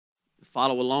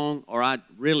follow along, or I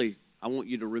want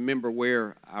you to remember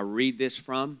where I read this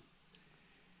from.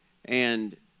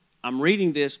 And I'm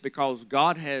reading this because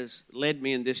God has led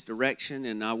me in this direction,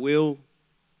 and I will,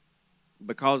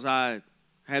 because I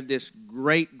have this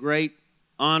great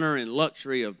honor and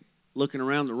luxury of looking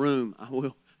around the room,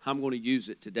 I'm going to use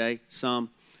it today, some.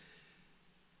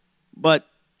 But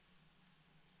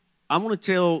I'm going to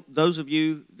tell those of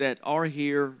you that are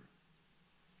here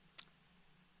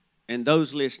and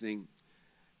those listening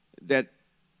that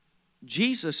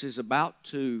Jesus is about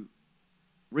to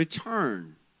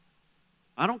return.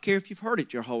 I don't care if you've heard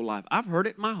it your whole life. I've heard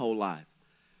it my whole life.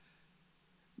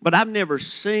 But I've never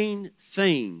seen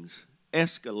things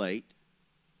escalate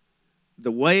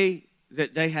the way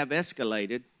that they have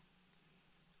escalated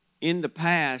in the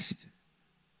past,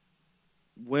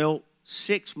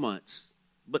 6 months,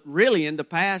 but really in the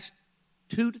past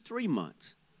 2 to 3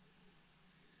 months.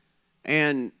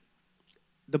 And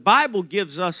the Bible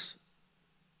gives us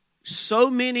so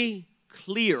many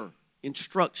clear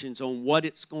instructions on what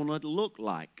it's going to look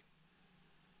like.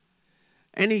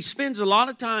 And he spends a lot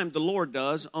of time, the Lord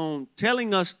does, on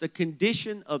telling us the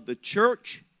condition of the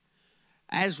church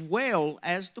as well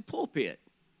as the pulpit.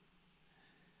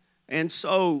 And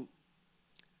so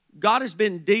God has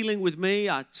been dealing with me.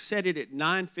 I said it at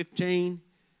 9:15.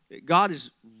 God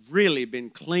has really been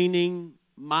purging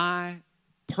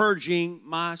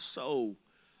my soul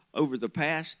over the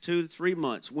past 2 to 3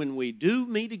 months. When we do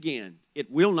meet again, it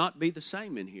will not be the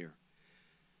same in here.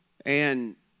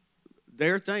 And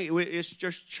it's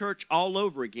just church all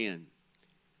over again.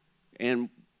 And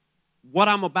what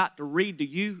I'm about to read to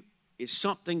you is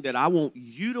something that I want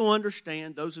you to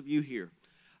understand, those of you here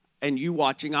and you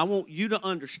watching. I want you to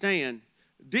understand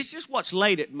this is what's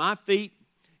laid at my feet,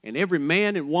 and every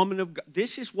man and woman of God.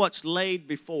 This is what's laid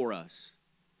before us.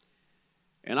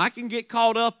 And I can get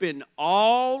caught up in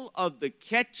all of the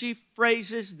catchy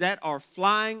phrases that are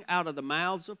flying out of the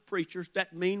mouths of preachers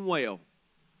that mean well.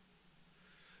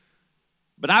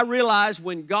 But I realize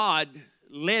when God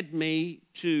led me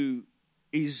to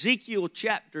Ezekiel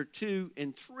chapter 2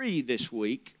 and 3 this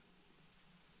week,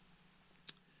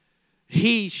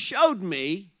 He showed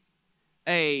me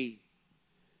a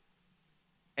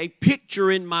picture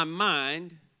in my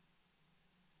mind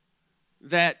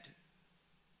that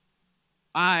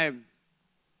I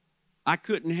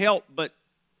couldn't help but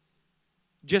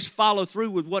just follow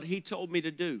through with what He told me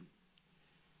to do.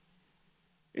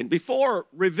 And before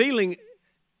revealing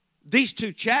these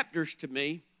 2 chapters to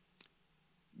me,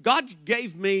 God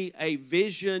gave me a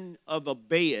vision of a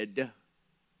bed.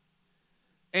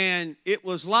 And it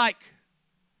was like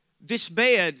this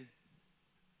bed,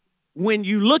 when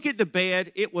you look at the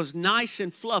bed, it was nice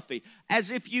and fluffy,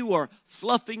 as if you were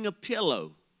fluffing a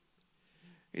pillow.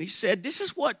 And He said, this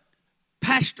is what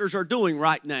pastors are doing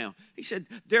right now. He said,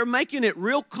 they're making it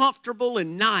real comfortable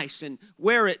and nice and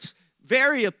where it's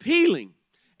very appealing.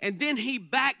 And then He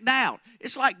backed out.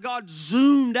 It's like God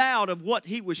zoomed out of what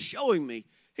He was showing me.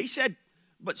 He said,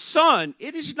 but son,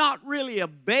 it is not really a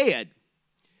bed.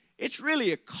 It's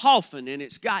really a coffin, and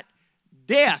it's got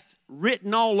death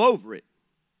written all over it.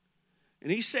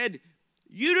 And He said,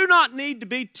 you do not need to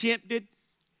be tempted.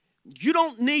 You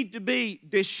don't need to be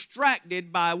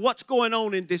distracted by what's going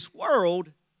on in this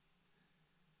world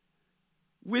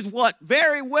with what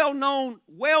very well-known,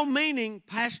 well-meaning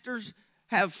pastors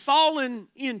have fallen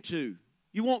into.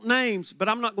 You want names, but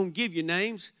I'm not going to give you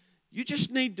names. You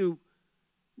just need to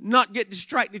not get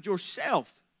distracted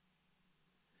yourself.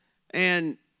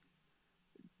 And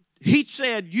He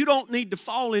said, you don't need to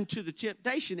fall into the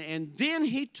temptation. And then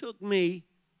He took me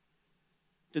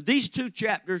to these 2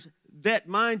 chapters that,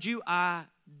 mind you, I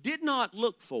did not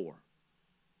look for.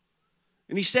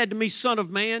 And He said to me, son of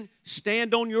man,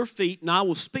 stand on your feet and I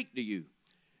will speak to you.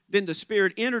 Then the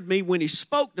Spirit entered me when He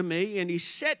spoke to me, and He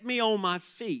set me on my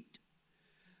feet.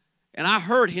 And I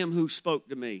heard Him who spoke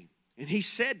to me. And He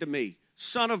said to me,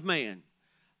 son of man,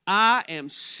 I am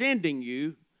sending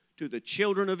you to the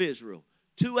children of Israel,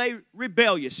 to a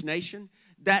rebellious nation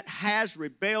that has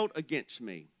rebelled against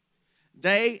me.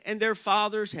 They and their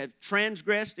fathers have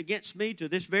transgressed against me to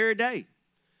this very day.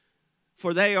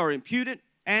 For they are impudent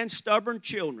and stubborn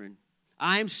children.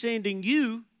 I am sending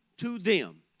you to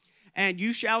them. And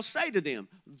you shall say to them,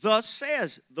 thus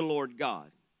says the Lord God.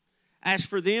 As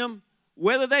for them,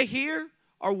 whether they hear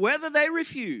or whether they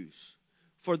refuse,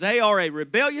 for they are a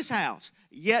rebellious house,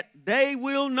 yet they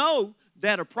will know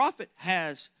that a prophet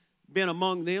has been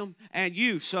among them. And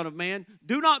you, son of man,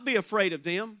 do not be afraid of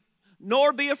them,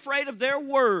 nor be afraid of their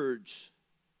words.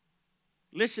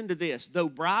 Listen to this. Though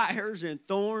briars and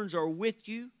thorns are with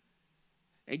you,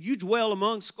 and you dwell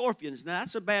among scorpions. Now,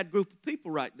 that's a bad group of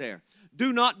people right there.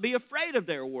 Do not be afraid of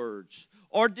their words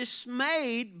or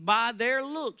dismayed by their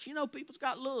looks. You know, people's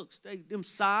got looks. Them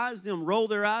sighs, them roll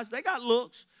their eyes. They got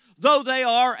looks. Though they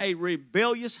are a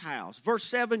rebellious house. Verse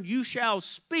 7, you shall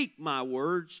speak my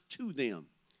words to them,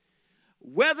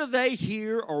 whether they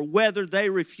hear or whether they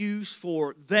refuse,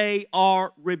 for they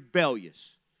are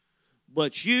rebellious.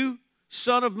 But you,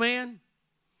 son of man,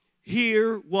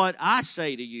 hear what I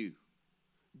say to you.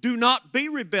 Do not be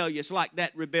rebellious like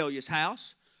that rebellious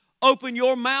house. Open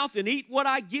your mouth and eat what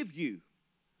I give you.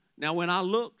 Now when I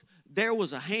looked, there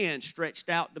was a hand stretched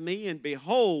out to me, and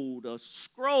behold, a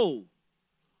scroll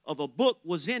of a book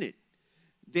was in it.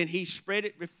 Then he spread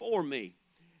it before me,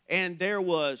 and there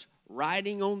was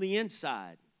writing on the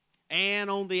inside and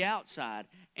on the outside,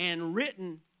 and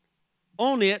written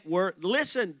on it were,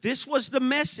 listen, this was the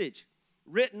message.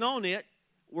 Written on it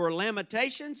were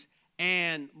lamentations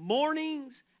and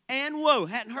mournings and woe.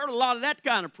 Hadn't heard a lot of that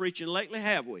kind of preaching lately,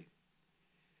 have we?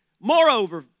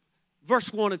 Moreover,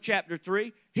 verse 1 of chapter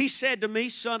 3, he said to me,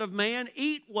 son of man,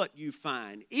 eat what you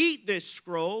find. Eat this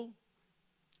scroll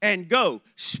and go,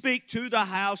 speak to the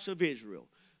house of Israel.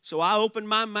 So I opened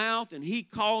my mouth, and he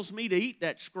caused me to eat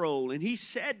that scroll. And he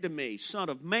said to me, son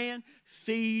of man,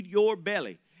 feed your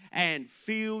belly and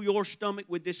fill your stomach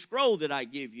with this scroll that I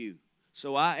give you.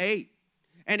 So I ate,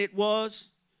 and it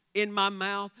was in my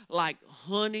mouth like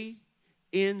honey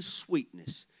in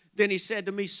sweetness. Then he said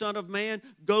to me, son of man,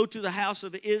 go to the house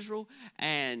of Israel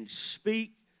and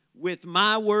speak with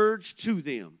my words to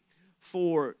them.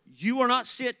 For you are not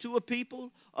sent to a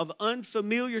people of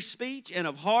unfamiliar speech and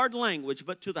of hard language,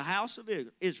 but to the house of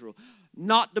Israel.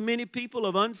 Not to many people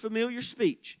of unfamiliar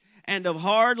speech and of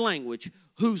hard language,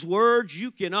 whose words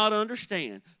you cannot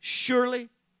understand. Surely,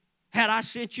 had I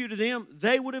sent you to them,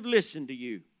 they would have listened to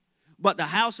you. But the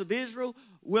house of Israel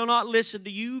will not listen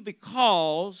to you,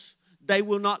 because they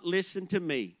will not listen to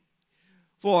me.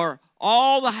 For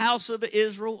all the house of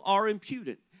Israel are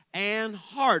impudent and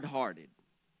hard-hearted.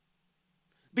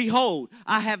 Behold,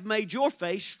 I have made your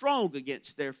face strong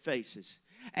against their faces,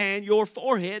 and your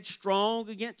forehead strong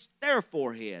against their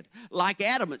forehead, like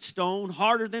adamant stone,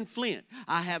 harder than flint.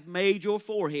 I have made your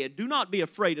forehead. Do not be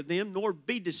afraid of them, nor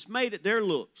be dismayed at their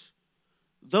looks,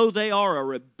 though they are a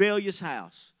rebellious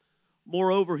house.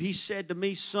 Moreover, he said to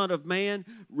me, son of man,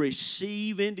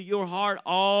 receive into your heart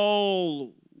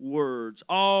all words,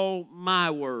 all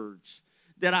my words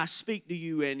that I speak to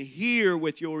you, and hear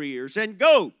with your ears, and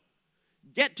go.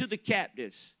 Get to the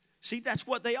captives. See, that's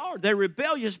what they are. They're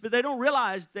rebellious, but they don't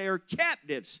realize they're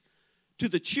captives to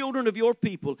the children of your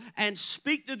people. And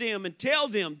speak to them and tell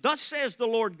them, thus says the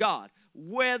Lord God,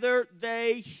 whether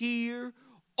they hear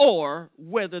or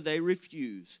whether they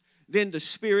refuse. Then the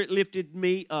Spirit lifted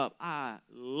me up. I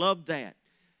love that.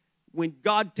 When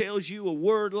God tells you a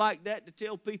word like that to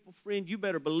tell people, friend, you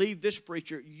better believe this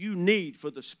preacher, you need for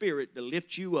the Spirit to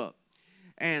lift you up.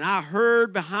 And I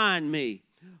heard behind me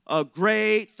a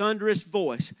great thunderous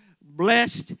voice.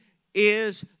 Blessed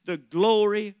is the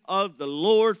glory of the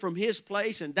Lord from his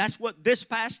place. And that's what this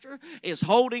pastor is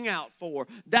holding out for.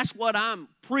 That's what I'm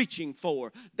preaching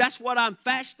for. That's what I'm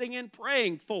fasting and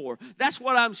praying for. That's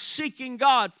what I'm seeking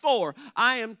God for.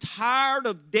 I am tired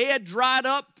of dead, dried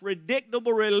up,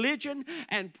 predictable religion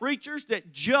and preachers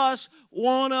that just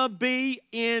want to be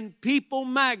in People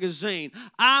magazine.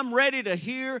 I'm ready to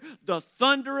hear the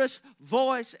thunderous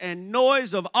voice and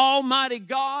noise of Almighty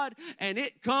God, and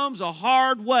it comes a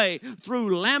hard way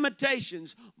through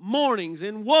lamentations, mournings,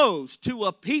 and woes to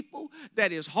a people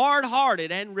that is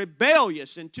hard-hearted and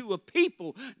rebellious, and to a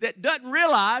people that doesn't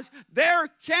realize they're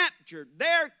captured,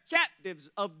 they're captives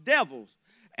of devils.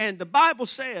 And the Bible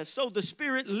says, so the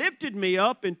Spirit lifted me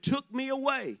up and took me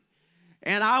away.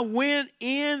 And I went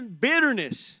in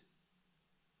bitterness,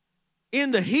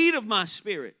 in the heat of my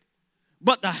spirit.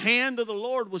 But the hand of the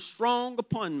Lord was strong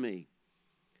upon me.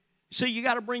 See, you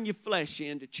got to bring your flesh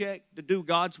in to check, to do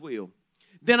God's will.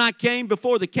 Then I came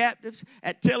before the captives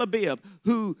at Tel Aviv,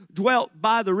 who dwelt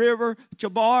by the river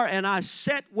Chabar, and I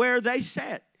sat where they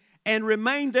sat, and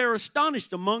remained there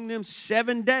astonished among them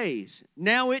 7 days.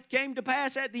 Now it came to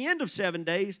pass at the end of 7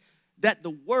 days that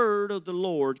the word of the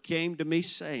Lord came to me,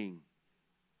 saying,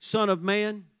 Son of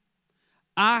man,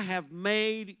 I have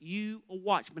made you a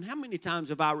watchman. How many times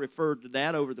have I referred to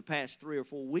that over the past 3 or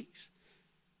 4 weeks?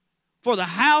 For the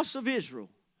house of Israel.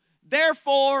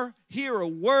 Therefore, hear a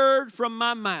word from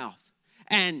my mouth,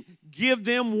 and give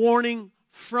them warning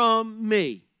from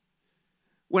me.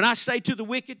 When I say to the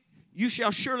wicked, you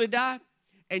shall surely die,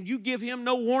 and you give him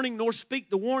no warning, nor speak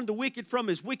to warn the wicked from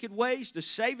his wicked ways to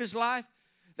save his life,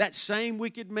 that same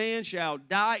wicked man shall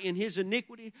die in his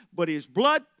iniquity, but his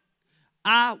blood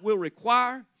I will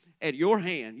require at your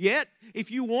hand. Yet,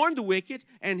 if you warn the wicked,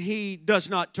 and he does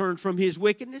not turn from his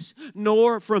wickedness,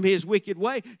 nor from his wicked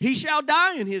way, he shall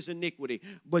die in his iniquity.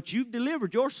 But you've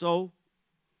delivered your soul.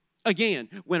 Again,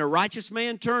 when a righteous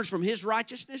man turns from his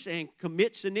righteousness and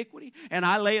commits iniquity, and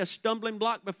I lay a stumbling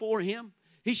block before him,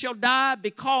 he shall die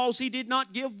because he did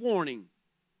not give warning.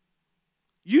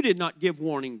 You did not give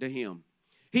warning to him.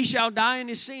 He shall die in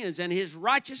his sins, and his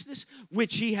righteousness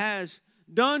which he has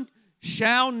done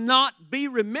shall not be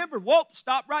remembered. Whoa,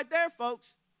 stop right there,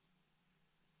 folks.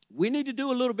 We need to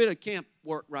do a little bit of camp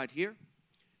work right here.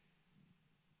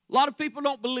 A lot of people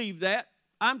don't believe that.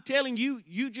 I'm telling you,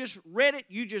 you just read it,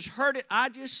 you just heard it, I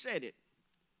just said it.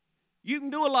 You can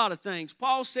do a lot of things.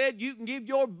 Paul said you can give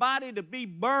your body to be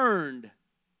burned.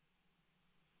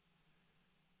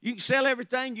 You can sell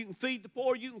everything, you can feed the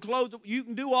poor, you can clothe, you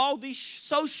can do all these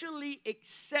socially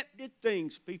accepted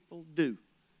things people do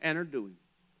and are doing.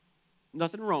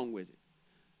 Nothing wrong with it.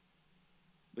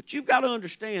 But you've got to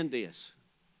understand this.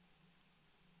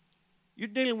 You're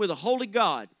dealing with a holy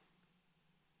God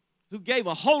who gave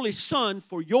a holy Son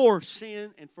for your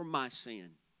sin and for my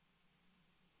sin.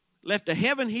 Left a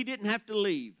heaven he didn't have to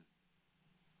leave.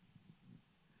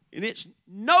 And it's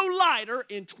no lighter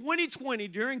in 2020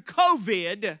 during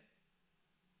COVID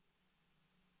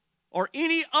or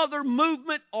any other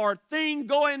movement or thing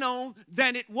going on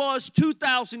than it was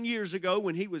 2,000 years ago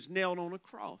when he was nailed on a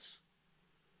cross.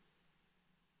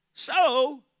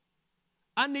 So,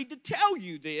 I need to tell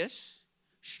you this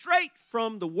straight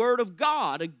from the Word of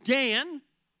God. Again,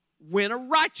 when a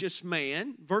righteous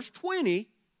man, verse 20,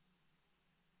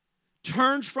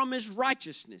 turns from his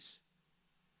righteousness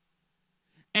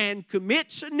and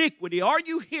commits iniquity. Are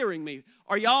you hearing me?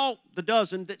 Are y'all, the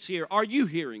dozen that's here, are you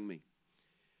hearing me?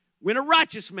 When a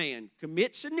righteous man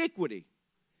commits iniquity,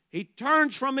 he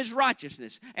turns from his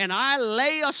righteousness, and I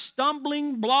lay a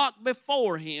stumbling block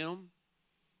before him,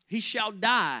 he shall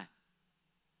die,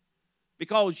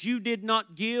 because you did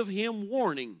not give him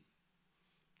warning.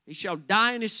 He shall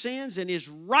die in his sins, and his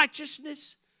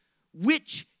righteousness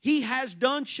which he has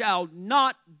done shall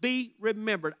not be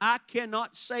remembered. I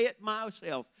cannot say it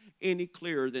myself any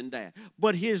clearer than that.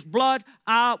 But his blood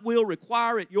I will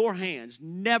require at your hands.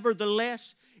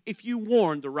 Nevertheless, if you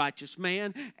warn the righteous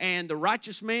man, and the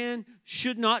righteous man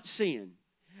should not sin,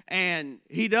 and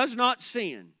he does not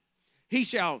sin, he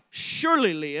shall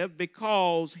surely live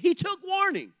because he took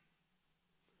warning.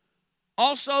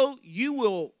 Also, you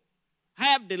will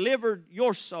have delivered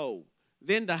your soul.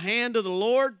 Then the hand of the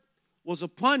Lord was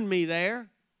upon me there,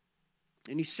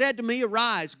 and he said to me,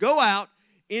 arise, go out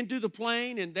into the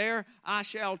plain, and there I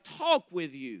shall talk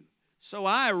with you. So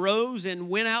I arose and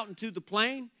went out into the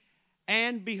plain,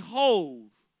 and behold,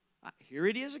 here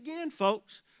it is again,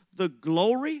 folks, the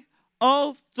glory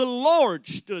of the Lord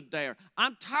stood there.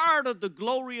 I'm tired of the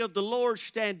glory of the Lord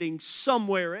standing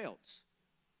somewhere else.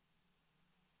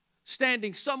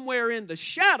 Standing somewhere in the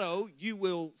shadow, you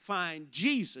will find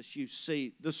Jesus, you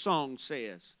see, the song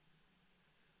says.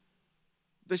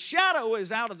 The shadow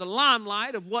is out of the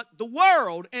limelight of what the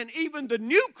world and even the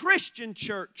new Christian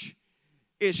church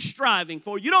is striving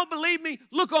for. You don't believe me?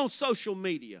 Look on social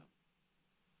media.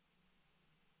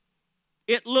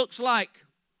 It looks like,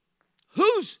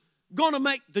 who's going to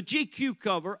make the GQ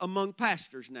cover among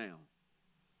pastors now?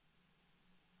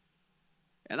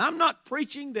 And I'm not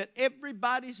preaching that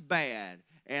everybody's bad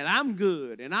and I'm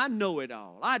good and I know it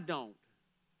all. I don't.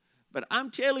 But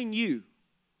I'm telling you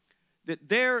that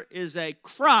there is a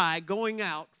cry going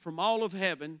out from all of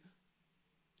heaven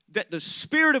that the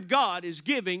Spirit of God is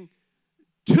giving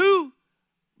to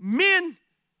men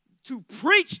to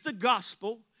preach the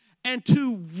gospel and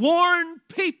to warn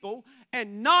people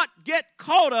and not get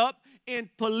caught up in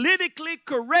politically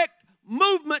correct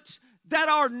movements that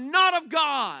are not of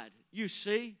God, you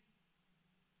see.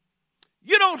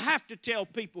 You don't have to tell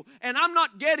people, and I'm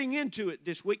not getting into it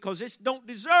this week because it don't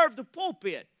deserve the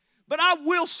pulpit. But I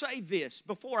will say this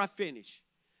before I finish.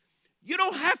 You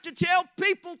don't have to tell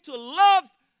people to love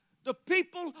the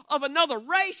people of another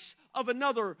race, of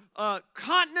another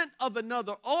continent, of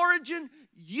another origin.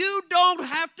 You don't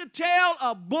have to tell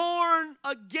a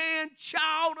born-again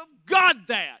child of God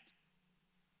that.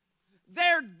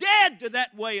 They're dead to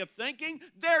that way of thinking.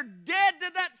 They're dead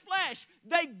to that flesh.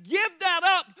 They give that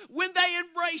up when they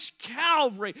embrace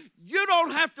Calvary. You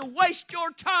don't have to waste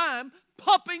your time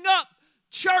pumping up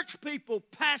church people,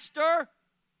 pastor,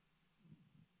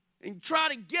 and try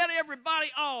to get everybody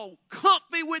all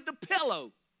comfy with the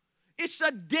pillow. It's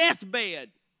a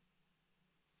deathbed.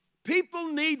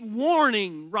 People need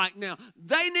warning right now.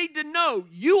 They need to know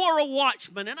you are a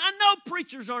watchman. And I know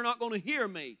preachers are not going to hear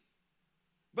me.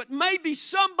 But maybe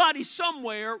somebody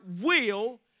somewhere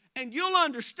will, and you'll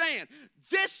understand.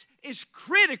 This is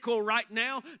critical right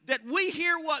now that we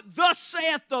hear what thus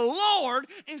saith the Lord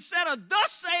instead of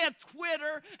thus saith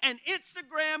Twitter and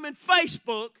Instagram and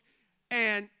Facebook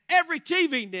and every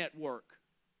TV network.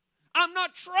 I'm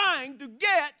not trying to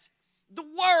get the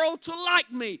world to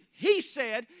like me. He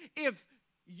said, if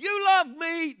you love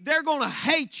me, they're going to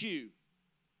hate you.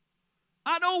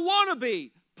 I don't want to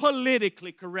be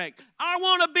politically correct. I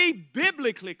want to be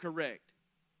biblically correct.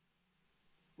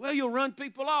 Well, you'll run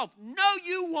people off. No,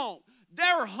 you won't.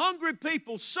 There are hungry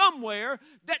people somewhere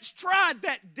that's tried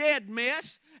that dead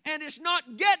mess, and it's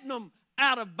not getting them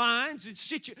out of binds and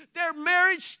their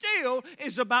marriage still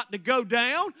is about to go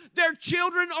down. Their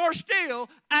children are still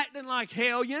acting like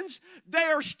hellions. They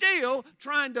are still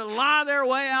trying to lie their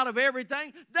way out of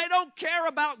everything. They don't care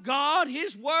about God,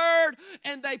 His Word,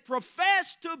 and they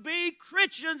profess to be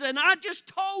Christians. And I just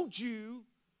told you,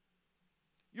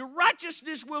 your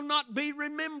righteousness will not be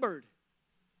remembered.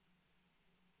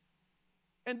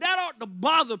 And that ought to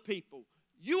bother people.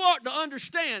 You ought to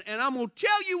understand, and I'm going to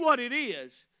tell you what it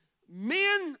is.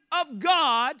 Men of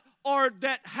God, or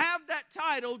that have that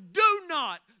title, do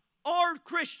not, or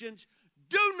Christians,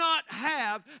 do not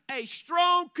have a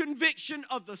strong conviction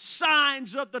of the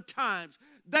signs of the times.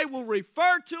 They will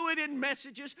refer to it in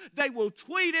messages. They will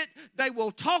tweet it. They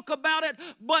will talk about it.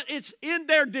 But it's in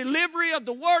their delivery of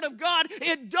the Word of God.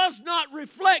 It does not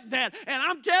reflect that. And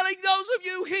I'm telling those of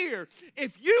you here,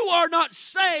 if you are not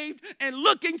saved and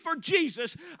looking for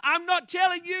Jesus, I'm not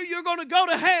telling you you're going to go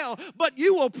to hell, but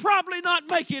you will probably not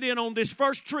make it in on this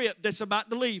first trip that's about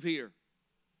to leave here.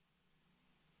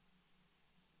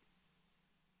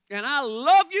 And I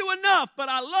love you enough, but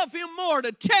I love Him more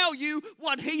to tell you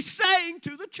what He's saying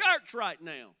to the church right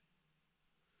now.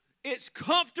 It's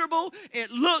comfortable,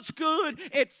 it looks good,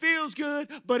 it feels good,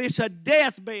 but it's a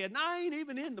deathbed. And I ain't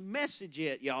even in the message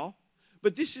yet, y'all.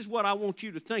 But this is what I want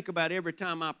you to think about every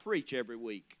time I preach every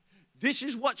week. This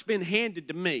is what's been handed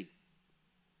to me.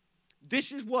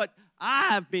 This is what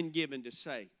I've been given to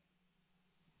say.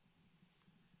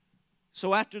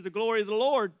 So after the glory of the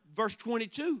Lord, verse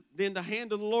 22, then the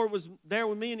hand of the Lord was there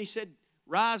with me, and He said,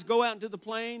 rise, go out into the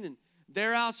plain, and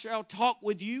there I shall talk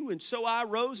with you. And so I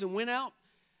rose and went out,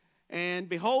 and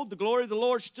behold, the glory of the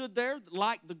Lord stood there,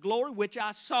 like the glory which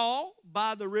I saw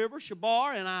by the river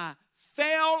Chebar, and I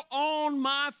fell on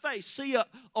my face. See, a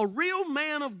real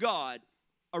man of God,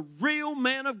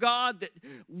 that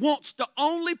wants to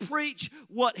only preach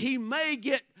what he may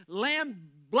get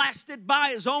lambasted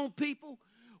by his own people,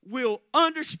 will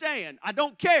understand, I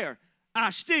don't care,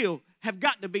 I still have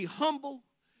got to be humble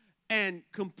and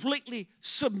completely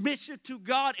submissive to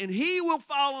God, and He will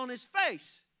fall on His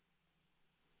face.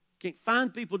 Can't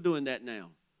find people doing that now.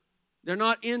 They're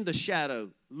not in the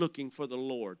shadow looking for the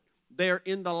Lord. They're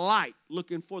in the light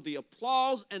looking for the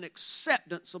applause and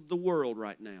acceptance of the world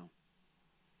right now.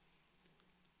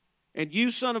 And you,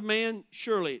 son of man,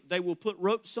 surely they will put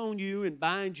ropes on you and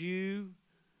bind you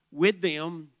with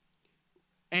them,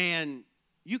 and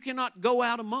you cannot go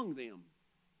out among them.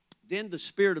 Then the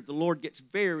Spirit of the Lord gets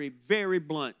very, very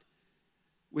blunt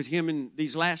with him in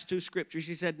these last two scriptures.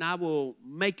 He said, and I will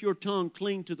make your tongue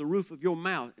cling to the roof of your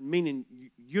mouth, meaning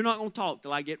you're not going to talk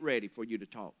till I get ready for you to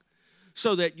talk,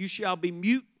 so that you shall be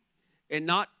mute and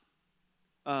not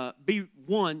be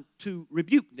one to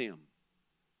rebuke them.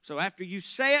 So after you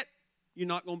say it, you're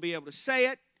not going to be able to say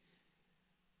it,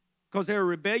 because they're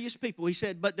rebellious people. He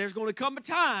said, but there's going to come a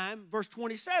time, verse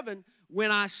 27,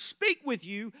 when I speak with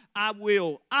you, I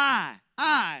will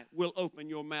open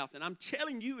your mouth. And I'm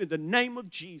telling you in the name of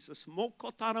Jesus,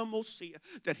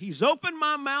 that He's opened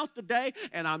my mouth today,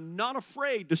 and I'm not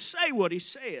afraid to say what He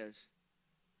says.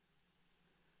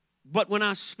 But when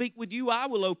I speak with you, I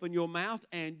will open your mouth,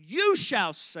 and you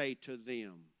shall say to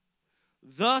them,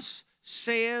 thus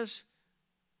says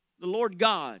the Lord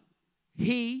God,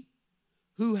 He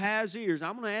who has ears.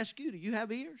 I'm going to ask you, do you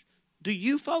have ears? Do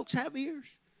you folks have ears?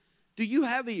 Do you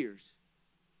have ears?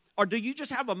 Or do you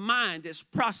just have a mind that's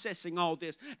processing all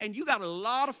this, and you got a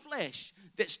lot of flesh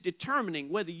that's determining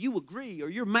whether you agree or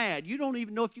you're mad? You don't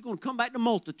even know if you're going to come back to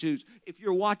multitudes if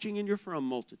you're watching and you're from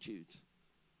multitudes.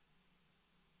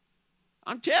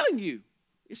 I'm telling you,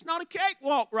 it's not a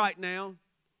cakewalk right now.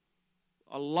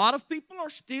 A lot of people are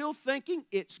still thinking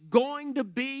it's going to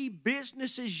be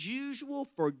business as usual.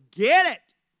 Forget it.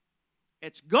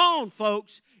 It's gone,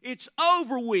 folks. It's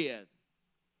over with.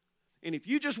 And if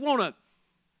you just want to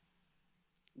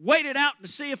waited out to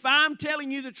see if I'm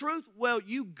telling you the truth, well,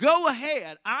 you go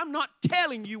ahead. I'm not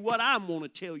telling you what I'm going to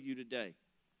tell you today.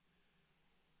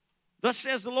 Thus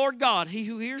says the Lord God, he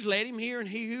who hears, let him hear, and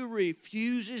he who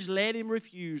refuses, let him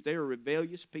refuse. They are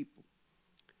rebellious people.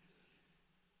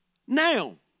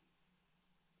 Now,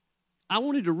 I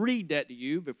wanted to read that to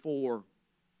you before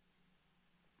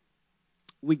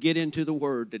we get into the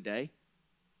Word today.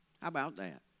 How about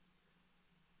that?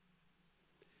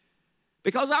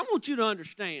 Because I want you to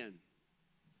understand,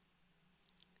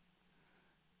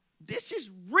 this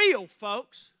is real,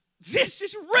 folks. This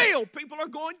is real. People are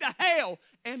going to hell,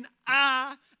 and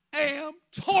I am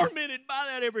tormented by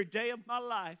that every day of my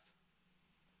life.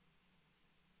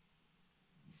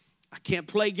 I can't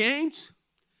play games.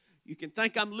 You can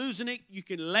think I'm losing it. You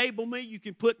can label me. You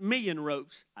can put me in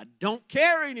ropes. I don't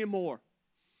care anymore.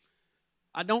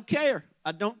 I don't care.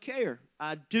 I don't care.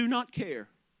 I do not care.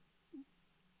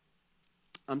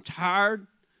 I'm tired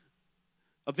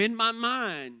of, in my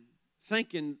mind,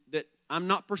 thinking that I'm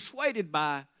not persuaded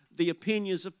by the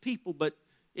opinions of people, but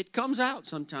it comes out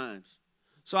sometimes.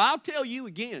 So I'll tell you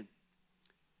again,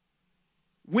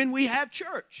 when we have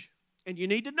church, and you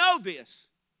need to know this,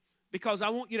 because I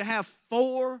want you to have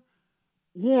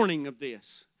forewarning of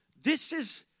this. This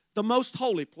is the most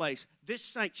holy place, this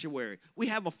sanctuary. We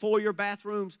have a foyer,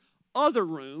 bathrooms, other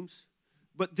rooms,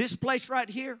 but this place right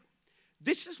here,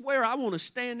 this is where I want to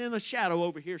stand in a shadow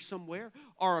over here somewhere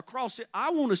or across it.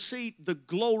 I want to see the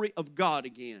glory of God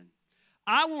again.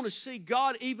 I want to see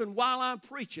God even while I'm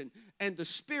preaching and the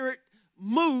Spirit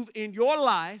move in your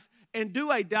life and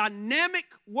do a dynamic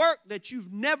work that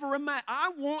you've never imagined.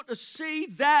 I want to see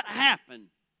that happen.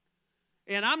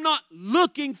 And I'm not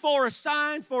looking for a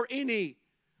sign for any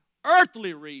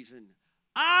earthly reason.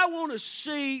 I want to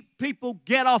see people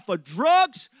get off of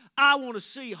drugs. I want to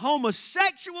see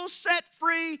homosexuals set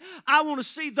free. I want to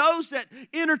see those that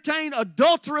entertain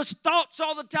adulterous thoughts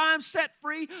all the time set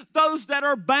free. Those that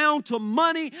are bound to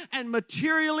money and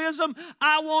materialism.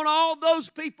 I want all those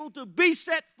people to be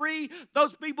set free.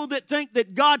 Those people that think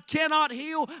that God cannot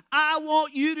heal. I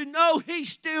want you to know He's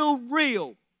still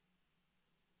real.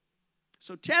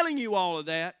 So telling you all of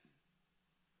that,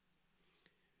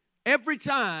 every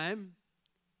time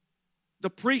the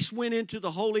priest went into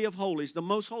the Holy of Holies, the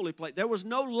most holy place, there was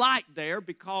no light there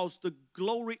because the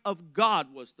glory of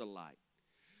God was the light.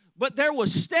 But there were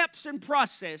steps and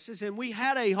processes, and we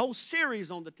had a whole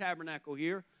series on the tabernacle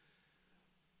here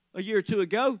a year or two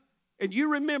ago, and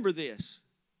you remember this.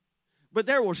 But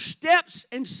there were steps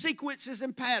and sequences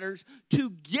and patterns to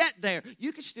get there.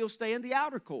 You could still stay in the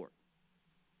outer court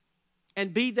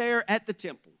and be there at the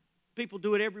temple. People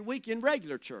do it every week in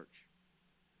regular church.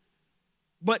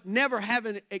 But never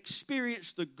having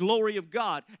experienced the glory of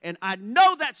God. And I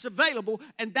know that's available,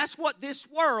 and that's what this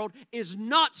world is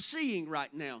not seeing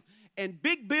right now. And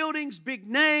big buildings, big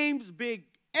names, big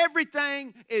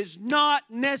everything is not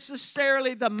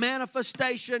necessarily the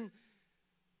manifestation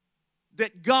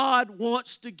that God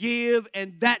wants to give,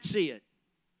 and that's it.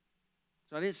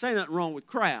 So I didn't say nothing wrong with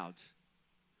crowds.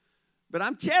 But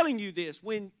I'm telling you this,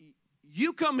 when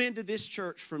you come into this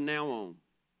church from now on,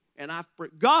 and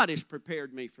God has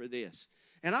prepared me for this.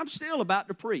 And I'm still about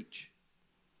to preach.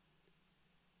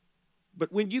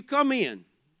 But when you come in,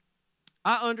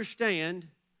 I understand,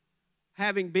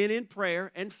 having been in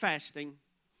prayer and fasting,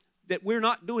 that we're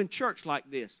not doing church like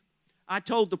this. I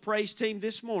told the praise team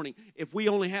this morning, if we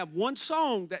only have one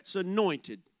song that's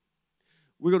anointed,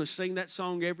 we're going to sing that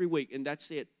song every week, and that's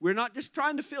it. We're not just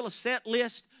trying to fill a set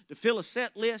list,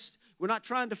 We're not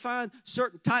trying to find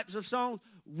certain types of songs.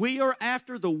 We are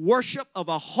after the worship of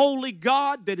a holy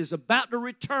God that is about to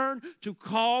return to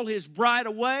call His bride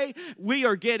away. We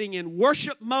are getting in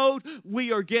worship mode.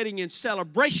 We are getting in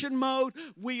celebration mode.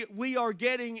 We are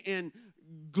getting in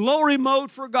glory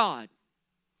mode for God.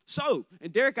 So,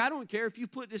 and Derek, I don't care if you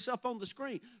put this up on the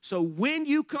screen. So when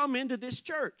you come into this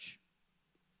church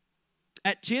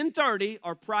at 10:30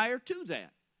 or prior to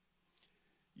that,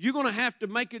 you're going to have to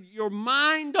make your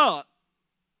mind up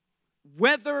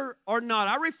whether or not.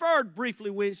 I referred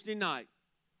briefly Wednesday night.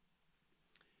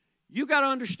 You got to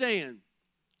understand,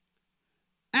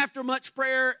 after much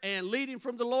prayer and leading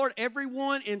from the Lord,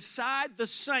 everyone inside the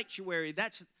sanctuary,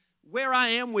 that's where I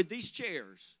am with these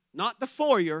chairs, not the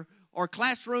foyer or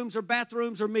classrooms or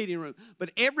bathrooms or meeting room,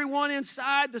 but everyone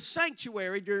inside the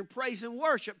sanctuary during praise and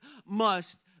worship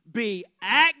must be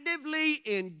actively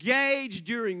engaged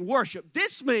during worship.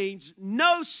 This means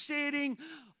no sitting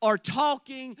or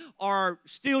talking or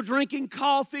still drinking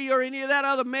coffee or any of that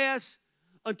other mess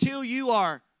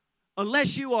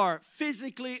unless you are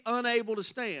physically unable to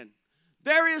stand.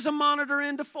 There is a monitor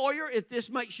in the foyer if this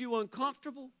makes you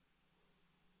uncomfortable.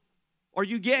 or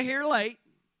you get here late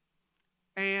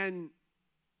and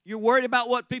you're worried about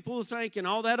what people will think and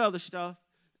all that other stuff,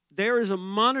 there is a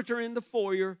monitor in the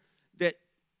foyer that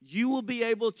you will be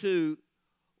able to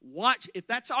watch. If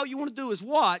that's all you want to do is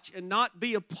watch and not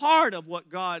be a part of what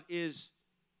God is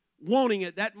wanting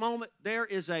at that moment, there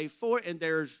is a foyer, and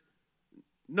there's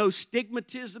no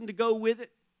stigmatism to go with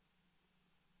it.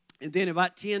 And then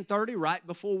about 10:30, right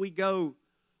before we go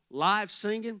live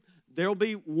singing, there'll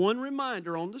be one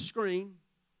reminder on the screen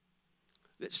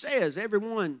that says,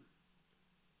 everyone,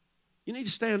 you need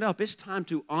to stand up. It's time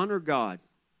to honor God.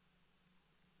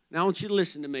 Now, I want you to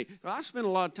listen to me. I spend a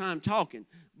lot of time talking,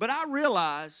 but I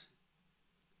realize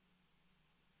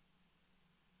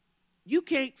you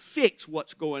can't fix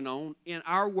what's going on in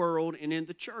our world and in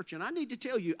the church. And I need to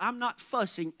tell you, I'm not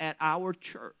fussing at our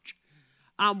church.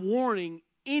 I'm warning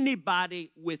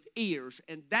anybody with ears,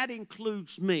 and that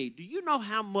includes me. Do you know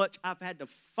how much I've had to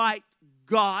fight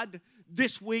God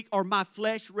this week, or my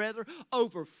flesh rather,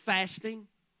 over fasting?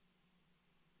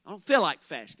 I don't feel like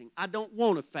fasting. I don't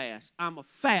want to fast. I'm a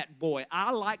fat boy. I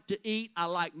like to eat. I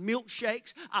like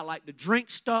milkshakes. I like to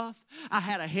drink stuff. I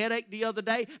had a headache the other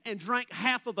day and drank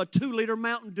half of a 2-liter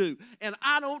Mountain Dew. And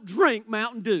I don't drink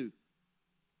Mountain Dew.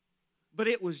 But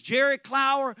it was Jerry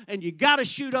Clower, and you got to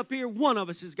shoot up here. One of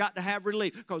us has got to have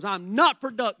relief, because I'm not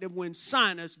productive when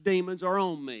sinus demons are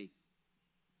on me.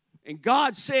 And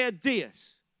God said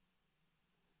this: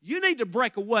 you need to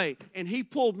break away. And He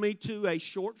pulled me to a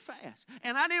short fast.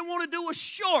 And I didn't want to do a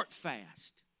short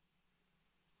fast.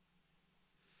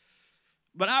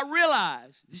 But I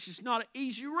realized this is not an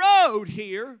easy road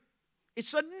here.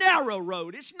 It's a narrow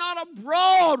road. It's not a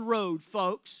broad road,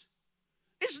 folks.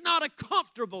 It's not a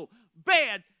comfortable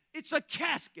bed. It's a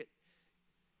casket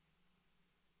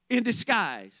in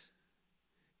disguise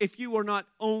if you are not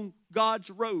on God's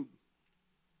road.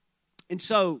 And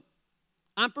so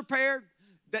I'm prepared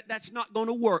that that's not going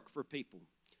to work for people.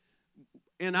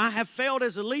 And I have failed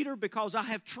as a leader because I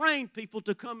have trained people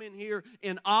to come in here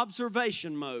in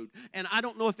observation mode. And I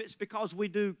don't know if it's because we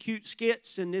do cute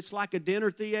skits and it's like a dinner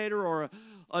theater or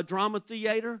a drama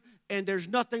theater, and there's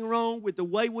nothing wrong with the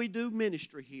way we do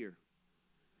ministry here.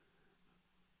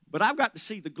 But I've got to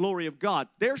see the glory of God.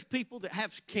 There's people that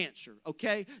have cancer,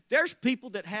 okay? There's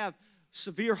people that have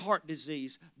severe heart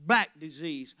disease, back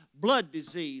disease, blood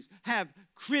disease, have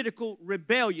critical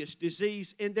rebellious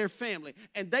disease in their family,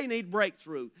 and they need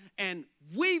breakthrough. And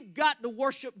we've got to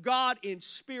worship God in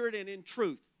spirit and in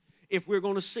truth if we're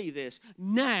going to see this.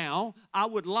 Now, I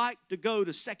would like to go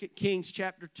to 2 Kings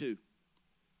chapter 2.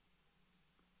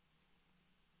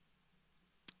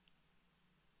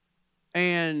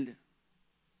 And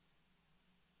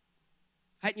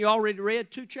hadn't you already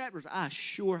read 2 chapters? I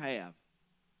sure have.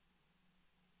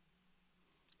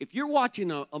 If you're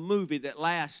watching a movie that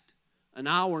lasts an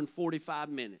hour and 45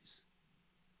 minutes,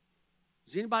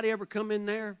 has anybody ever come in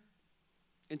there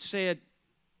and said,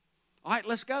 all right,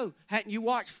 let's go. Hadn't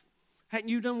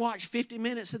you done watched 50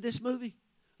 minutes of this movie?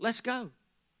 Let's go.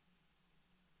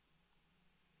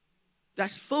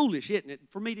 That's foolish, isn't it,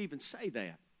 for me to even say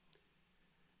that?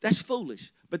 That's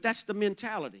foolish, but that's the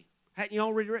mentality. Hadn't you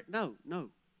already read? No.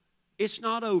 It's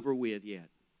not over with yet.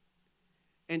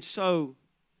 And so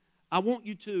I want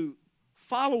you to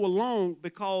follow along,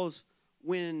 because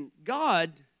when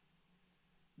God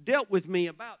dealt with me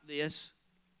about this,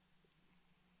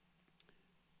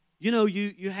 you know,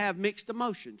 you have mixed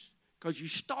emotions, because you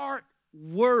start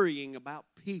worrying about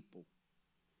people.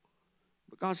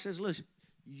 But God says, listen,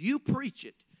 you preach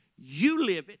it, you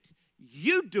live it,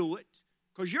 you do it,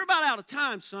 because you're about out of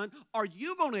time, son. Are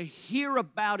you going to hear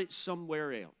about it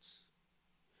somewhere else?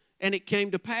 And it came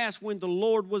to pass when the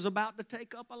Lord was about to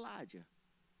take up Elijah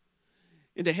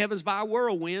into heavens by a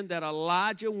whirlwind, that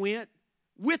Elijah went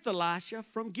with Elisha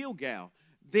from Gilgal.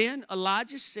 Then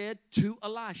Elijah said to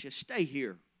Elisha, stay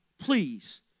here,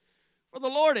 please, for the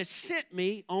Lord has sent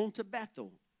me on to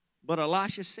Bethel. But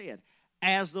Elisha said,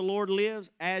 as the Lord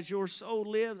lives, as your soul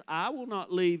lives, I will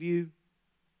not leave you.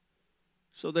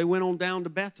 So they went on down to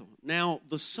Bethel. Now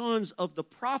the sons of the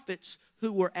prophets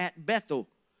who were at Bethel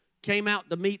came out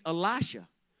to meet Elisha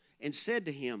and said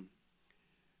to him,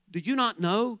 do you not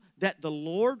know that the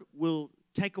Lord will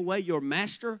take away your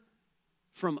master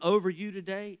from over you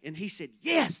today? And he said,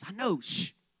 yes, I know.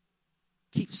 Shh,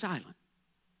 keep silent.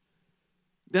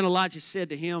 Then Elijah said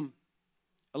to him,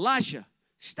 Elisha,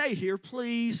 stay here,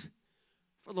 please,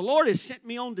 for the Lord has sent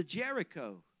me on to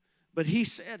Jericho. But he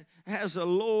said, as the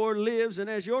Lord lives and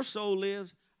as your soul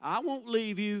lives, I won't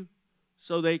leave you.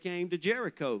 So they came to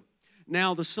Jericho.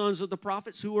 Now the sons of the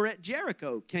prophets who were at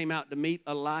Jericho came out to meet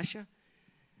Elisha.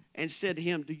 and said to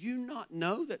him, do you not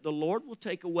know that the Lord will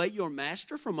take away your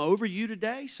master from over you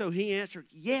today? So he answered,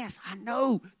 yes, I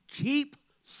know. Keep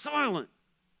silent.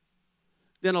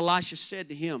 Then Elisha said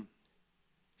to him,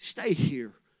 stay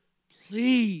here,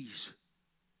 please.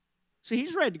 See,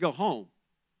 he's ready to go home.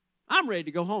 I'm ready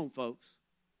to go home, folks.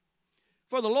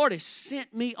 For the Lord has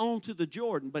sent me on to the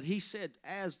Jordan. But he said,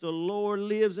 as the Lord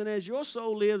lives and as your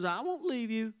soul lives, I won't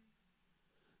leave you.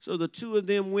 So the two of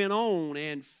them went on,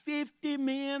 and 50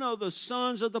 men of the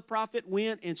sons of the prophet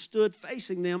went and stood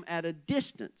facing them at a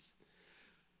distance,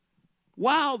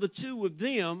 while the two of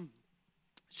them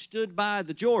stood by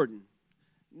the Jordan.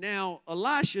 Now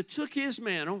Elisha took his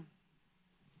mantle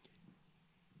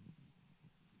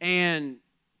and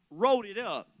rolled it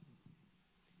up.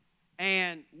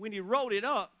 And when he rolled it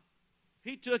up,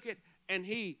 he took it and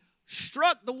he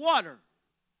struck the water,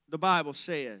 the Bible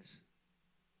says,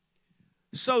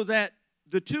 so that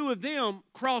the two of them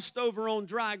crossed over on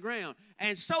dry ground.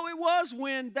 And so it was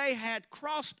when they had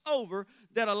crossed over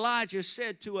that Elijah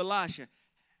said to Elisha,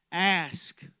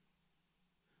 ask,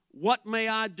 what may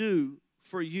I do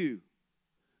for you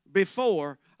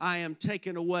before I am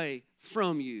taken away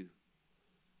from you?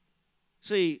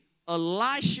 See,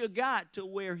 Elisha got to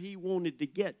where he wanted to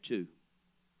get to.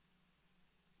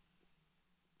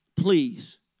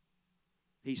 Please,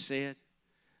 he said,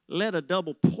 let a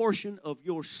double portion of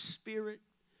your spirit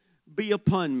be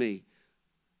upon me.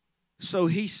 So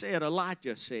he said,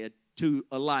 Elijah said to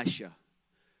Elisha,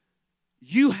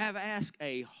 you have asked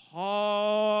a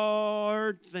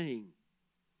hard thing.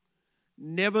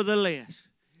 Nevertheless,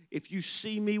 if you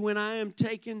see me when I am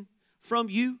taken from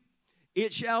you,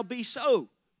 it shall be so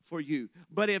for you.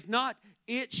 But if not,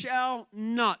 it shall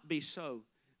not be so.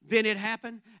 Then it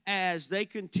happened as they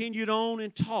continued on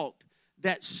and talked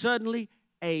that suddenly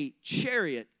a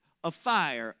chariot of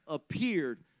fire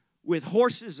appeared with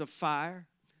horses of fire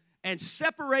and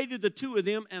separated the two of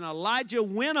them, and Elijah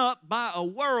went up by a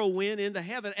whirlwind into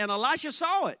heaven, and Elisha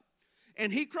saw it.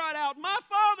 And he cried out, my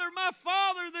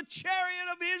father, the chariot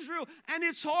of Israel and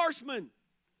its horsemen.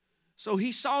 So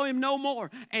he saw him no more,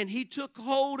 and he took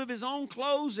hold of his own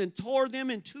clothes and tore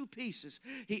them in two pieces.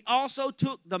 He also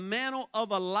took the mantle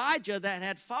of Elijah that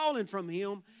had fallen from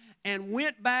him and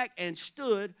went back and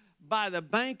stood by the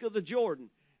bank of the Jordan.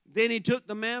 Then he took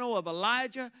the mantle of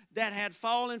Elijah that had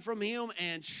fallen from him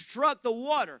and struck the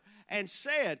water and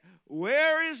said,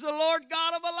 where is the Lord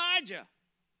God of Elijah?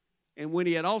 And when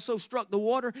he had also struck the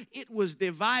water, it was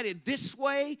divided this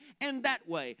way and that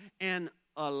way. And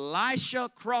Elisha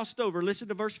crossed over. Listen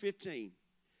to verse 15.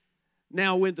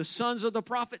 Now when the sons of the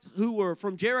prophets who were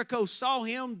from Jericho saw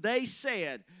him, they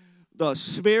said, the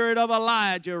spirit of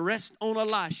Elijah rests on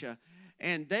Elisha.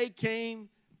 And they came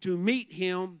to meet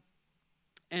him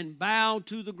and bowed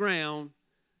to the ground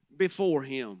before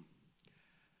him.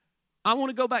 I want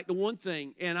to go back to one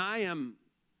thing, and I am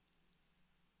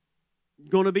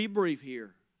going to be brief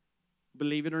here,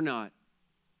 believe it or not,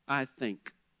 I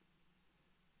think.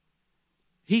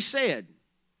 He said,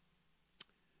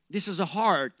 this is a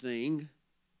hard thing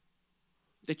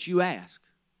that you ask.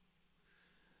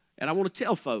 And I want to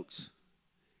tell folks,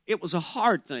 it was a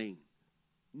hard thing,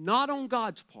 not on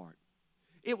God's part.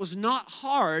 It was not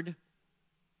hard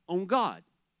on God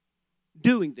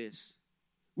doing this.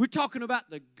 We're talking about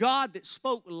the God that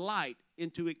spoke light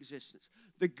into existence,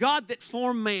 the God that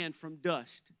formed man from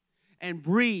dust and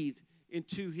breathed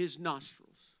into his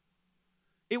nostrils.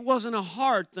 It wasn't a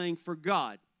hard thing for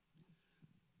God.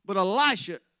 But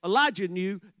Elijah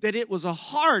knew that it was a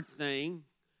hard thing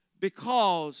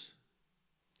because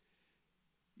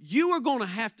you are going to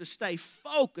have to stay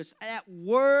focused. That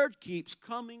word keeps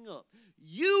coming up.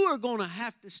 You are going to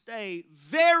have to stay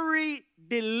very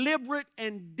deliberate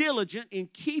and diligent in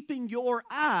keeping your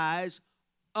eyes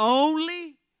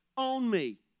only on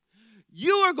me.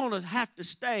 You are going to have to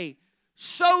stay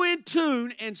so in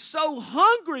tune and so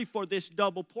hungry for this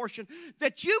double portion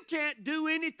that you can't do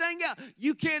anything else.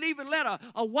 You can't even let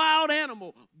a wild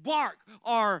animal bark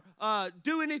or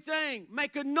do anything,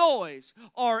 make a noise,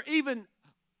 or even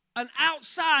an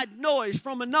outside noise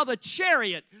from another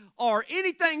chariot or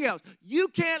anything else. You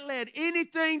can't let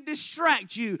anything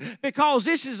distract you, because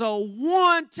this is a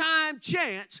one-time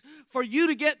chance for you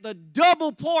to get the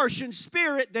double portion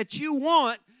spirit that you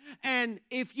want. And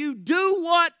if you do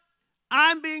what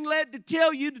I'm being led to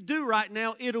tell you to do right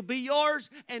now, it'll be yours.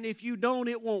 And if you don't,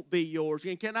 it won't be yours.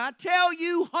 And can I tell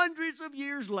you, hundreds of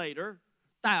years later,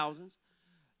 thousands,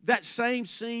 that same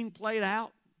scene played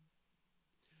out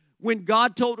when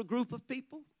God told a group of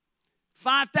people,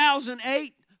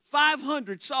 5,008,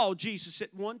 500 saw Jesus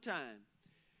at one time.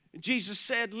 And Jesus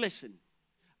said, listen,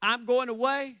 I'm going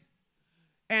away,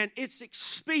 And it's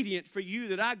expedient for you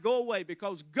that I go away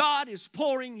because God is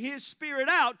pouring His Spirit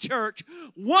out, church,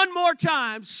 one more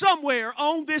time somewhere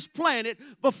on this planet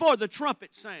before the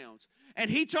trumpet sounds. And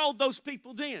He told those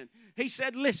people then, He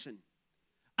said, listen,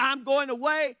 I'm going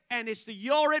away and it's to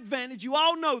your advantage. You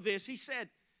all know this. He said,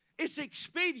 it's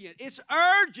expedient. It's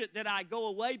urgent that I go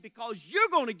away because you're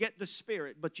going to get the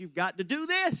Spirit. But you've got to do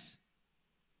this.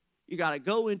 You got to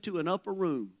go into an upper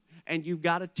room and you've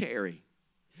got to tarry.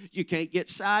 You can't get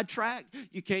sidetracked.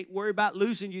 You can't worry about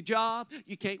losing your job.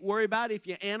 You can't worry about if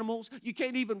your animals. You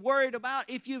can't even worry about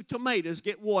if your tomatoes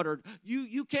get watered.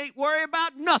 You can't worry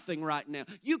about nothing right now.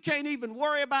 You can't even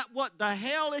worry about what the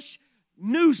hellish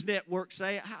news networks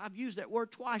say. I've used that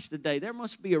word twice today. There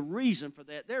must be a reason for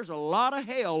that. There's a lot of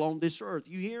hell on this earth.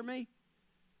 You hear me?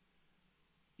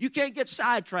 You can't get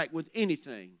sidetracked with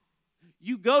anything.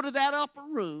 You go to that upper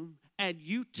room and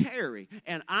you tarry.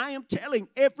 And I am telling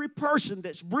every person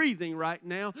that's breathing right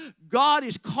now, God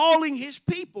is calling His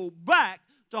people back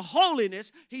to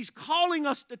holiness. He's calling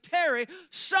us to tarry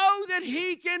so that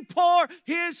He can pour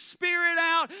His Spirit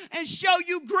out and show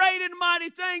you great and mighty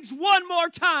things one more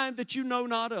time that you know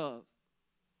not of.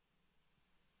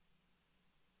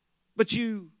 But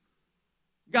you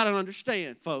got to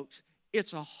understand, folks,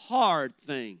 it's a hard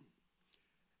thing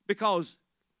because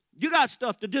you got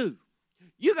stuff to do.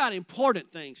 You got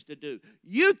important things to do.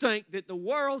 You think that the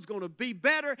world's going to be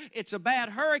better. It's a bad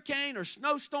hurricane or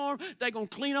snowstorm. They're going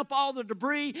to clean up all the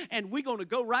debris, and we're going to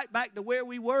go right back to where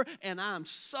we were. And I'm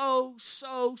so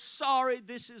sorry.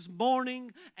 This is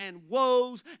mourning and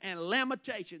woes and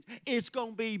lamentations. It's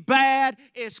going to be bad.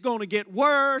 It's going to get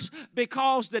worse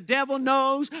because the devil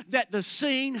knows that the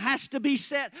scene has to be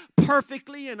set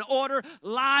perfectly in order.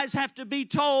 Lies have to be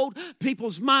told.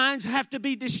 People's minds have to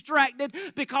be distracted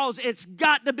because it's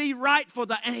got to be right for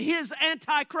his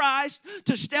Antichrist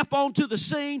to step onto the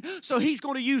scene. So he's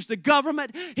going to use the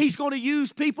government. He's going to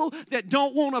use people that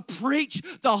don't want to preach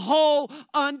the whole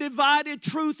undivided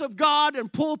truth of God in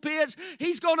pulpits.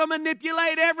 He's going to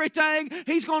manipulate everything.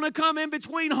 He's going to come in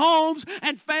between homes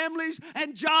and families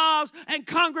and jobs and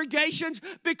congregations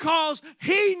because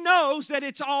he knows that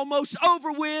it's almost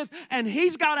over with and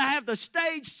he's got to have the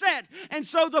stage set. And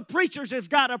so the preachers have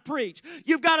got to preach.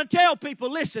 You've got to tell people,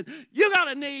 listen, you got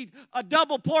to need a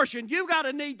double portion. You got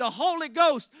to need the Holy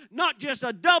Ghost, not just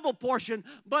a double portion,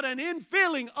 but an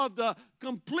infilling of the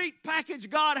complete package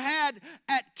God had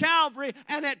at Calvary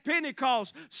and at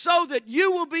Pentecost so that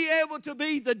you will be able to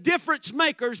be the difference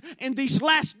makers in these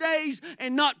last days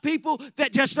and not people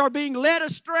that just are being led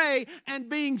astray and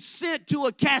being sent to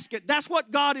a casket. That's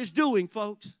what God is doing,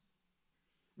 folks.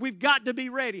 We've got to be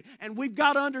ready, and we've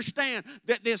got to understand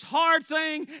that this hard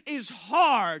thing is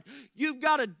hard. You've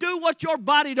got to do what your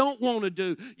body don't want to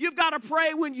do. You've got to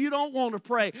pray when you don't want to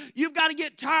pray. You've got to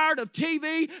get tired of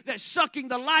TV that's sucking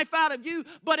the life out of you,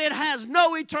 but it has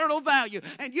no eternal value.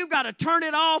 And you've got to turn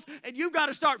it off, and you've got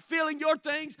to start filling your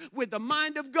things with the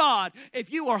mind of God.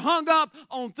 If you are hung up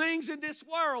on things in this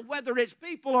world, whether it's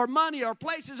people or money or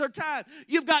places or time,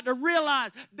 you've got to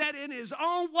realize that in His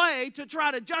own way to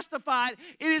try to justify it,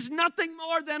 it is nothing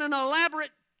more than an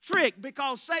elaborate trick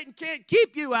because Satan can't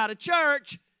keep you out of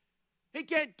church. He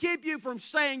can't keep you from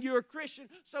saying you're a Christian.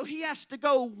 So he has to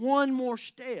go one more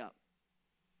step.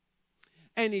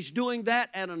 And he's doing that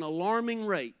at an alarming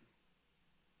rate.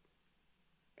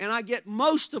 And I get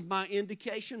most of my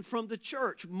indication from the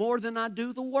church more than I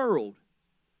do the world.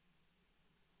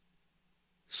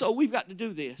 So we've got to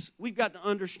do this. We've got to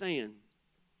understand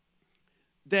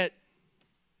that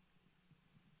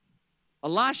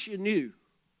Elisha knew,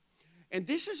 and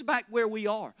this is back where we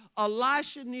are.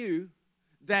 Elisha knew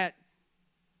that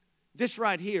this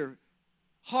right here,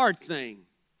 hard thing,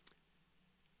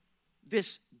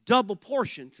 this double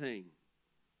portion thing,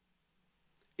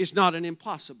 is not an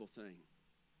impossible thing.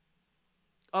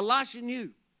 Elisha knew.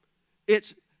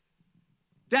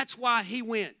 That's why he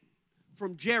went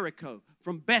from Jericho,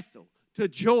 from Bethel to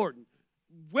Jordan,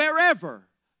 wherever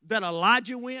that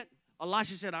Elijah went.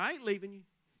 Elisha said, I ain't leaving you.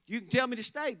 You can tell me to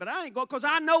stay, but I ain't going because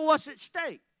I know what's at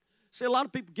stake. See, a lot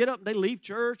of people get up and they leave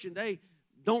church and they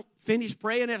don't finish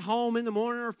praying at home in the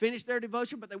morning or finish their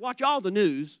devotion, but they watch all the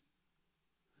news.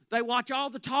 They watch all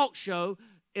the talk show,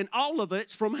 and all of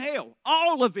it's from hell.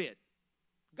 All of it.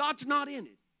 God's not in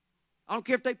it. I don't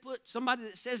care if they put somebody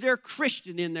that says they're a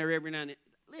Christian in there every now and then.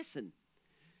 Listen,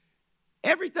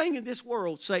 everything in this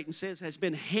world, Satan says, has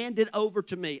been handed over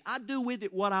to me. I do with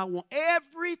it what I want.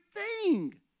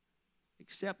 Everything.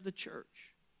 Except the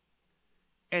church.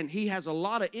 And he has a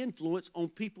lot of influence on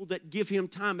people that give him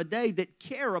time of day that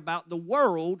care about the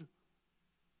world.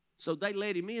 So they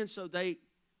let him in so they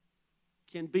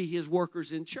can be his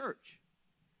workers in church.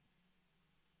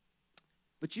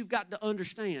 But you've got to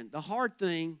understand, the hard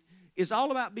thing is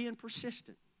all about being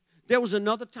persistent. There was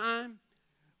another time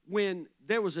when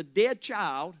there was a dead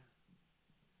child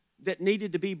that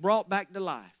needed to be brought back to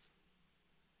life.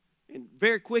 And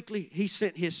very quickly, he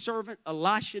sent his servant,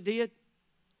 Elisha did.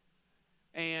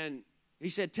 And he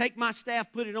said, take my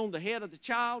staff, put it on the head of the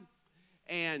child.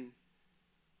 And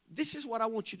this is what I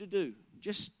want you to do.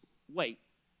 Just wait.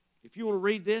 If you want to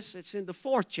read this, it's in the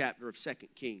 4th chapter of 2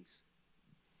 Kings.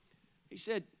 He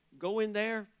said, go in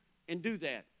there and do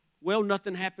that. Well,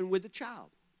 nothing happened with the child.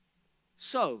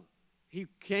 So he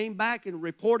came back and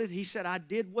reported. He said, I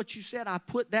did what you said. I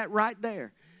put that right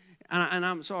there. And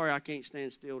I'm sorry I can't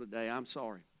stand still today. I'm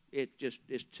sorry.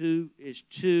 It's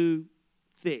too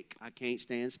thick. I can't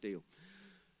stand still.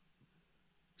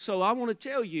 So I want to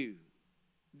tell you,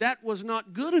 that was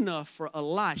not good enough for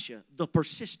Elisha, the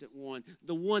persistent one,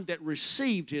 the one that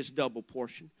received his double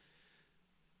portion.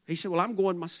 He said, well, I'm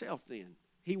going myself then.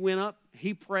 He went up,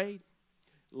 he prayed,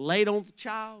 laid on the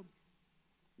child,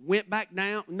 went back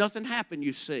down. Nothing happened,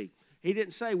 you see. He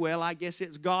didn't say, well, I guess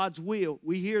it's God's will.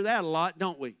 We hear that a lot,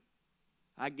 don't we?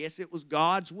 I guess it was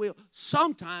God's will.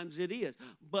 Sometimes it is.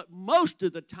 But most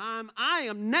of the time, I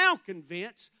am now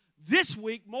convinced, this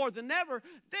week more than ever,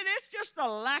 that it's just a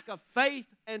lack of faith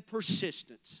and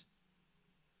persistence.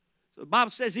 So the Bible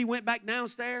says he went back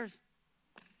downstairs,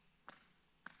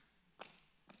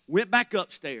 went back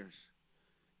upstairs.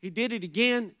 He did it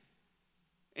again,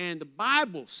 and the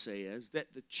Bible says that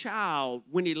the child,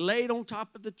 when he laid on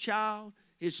top of the child,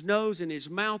 his nose and his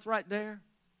mouth right there,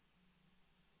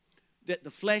 that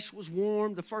the flesh was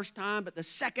warm the first time, but the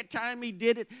second time he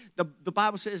did it, the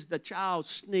Bible says the child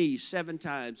sneezed 7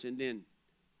 times, and then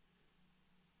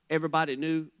everybody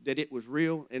knew that it was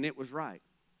real and it was right.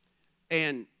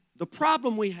 And the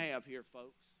problem we have here,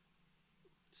 folks,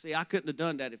 see, I couldn't have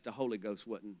done that if the Holy Ghost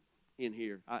wasn't in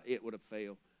here. It would have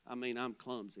failed. I mean, I'm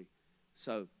clumsy.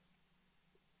 So,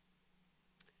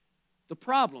 the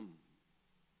problem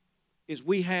is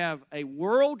we have a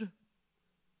world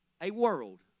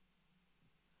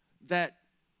that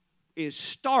is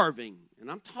starving, and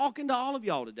I'm talking to all of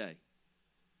y'all today.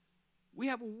 We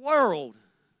have a world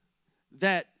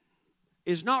that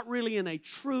is not really in a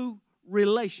true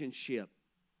relationship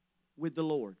with the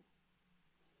Lord.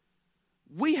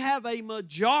 We have a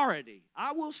majority,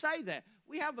 I will say that,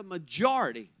 we have a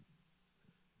majority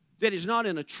that is not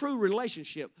in a true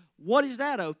relationship. What is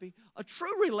that, Opie? A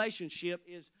true relationship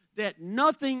is that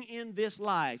nothing in this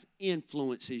life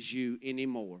influences you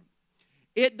anymore.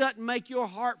 It doesn't make your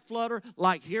heart flutter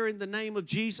like hearing the name of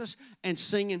Jesus and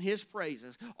singing His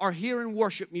praises or hearing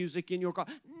worship music in your car.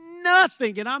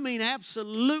 Nothing, and I mean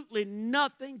absolutely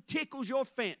nothing, tickles your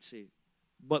fancy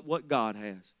but what God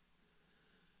has.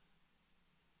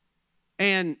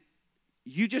 And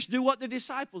you just do what the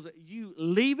disciples did. You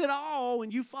leave it all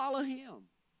and you follow Him.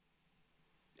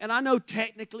 And I know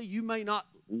technically you may not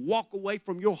walk away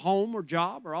from your home or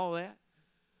job or all that.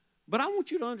 But I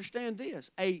want you to understand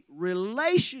this. A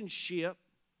relationship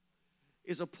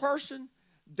is a person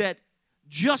that,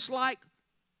 just like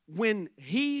when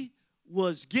he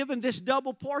was given this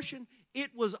double portion,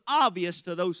 it was obvious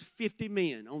to those 50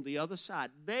 men on the other side.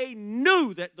 They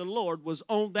knew that the Lord was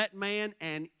on that man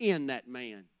and in that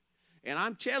man. And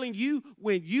I'm telling you,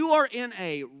 when you are in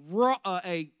a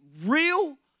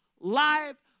real,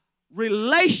 live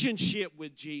relationship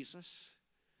with Jesus,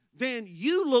 then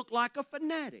you look like a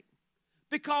fanatic.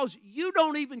 Because you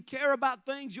don't even care about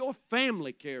things your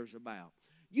family cares about.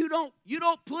 You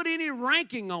don't put any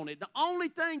ranking on it. The only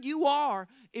thing you are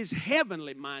is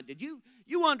heavenly minded.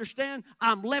 You understand,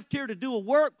 I'm left here to do a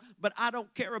work, but I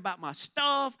don't care about my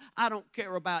stuff. I don't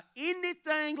care about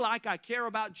anything like I care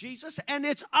about Jesus, and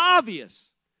it's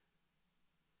obvious.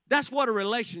 That's what a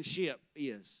relationship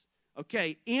is.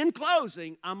 Okay, in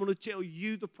closing, I'm going to tell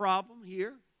you the problem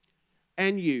here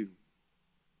and you.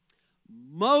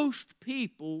 Most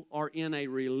people are in a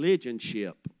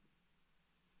religionship,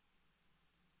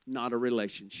 not a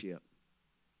relationship.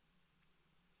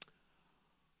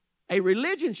 A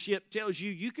religionship tells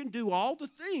you you can do all the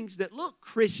things that look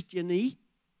Christian-y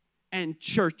and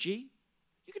churchy.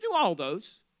 You can do all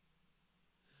those.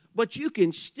 But you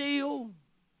can still,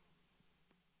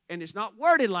 and it's not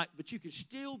worded like, but you can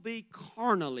still be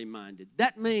carnally minded.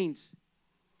 That means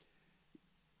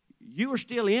you are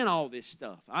still in all this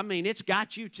stuff. I mean, it's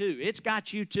got you too. It's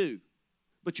got you too.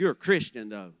 But you're a Christian,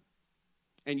 though.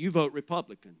 And you vote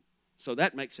Republican. So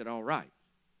that makes it all right.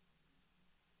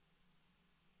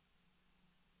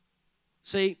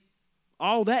 See,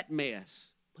 all that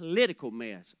mess, political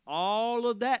mess, all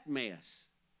of that mess,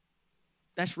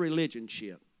 that's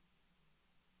religionship.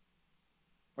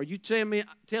 Are you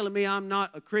telling me I'm not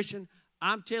a Christian?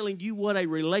 I'm telling you what a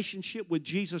relationship with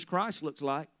Jesus Christ looks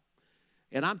like.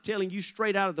 And I'm telling you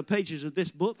straight out of the pages of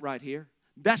this book right here.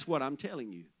 That's what I'm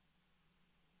telling you.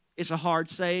 It's a hard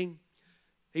saying.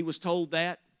 He was told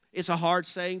that. It's a hard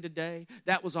saying today.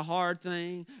 That was a hard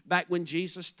thing. Back when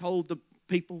Jesus told the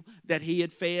people that he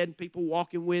had fed, people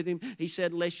walking with him, he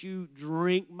said, unless you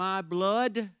drink my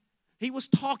blood. He was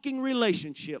talking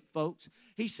relationship, folks.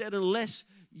 He said, unless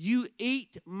you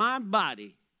eat my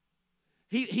body.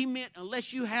 He meant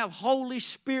unless you have holy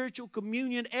spiritual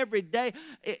communion every day,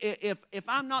 if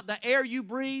I'm not the air you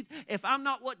breathe, if I'm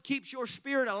not what keeps your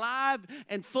spirit alive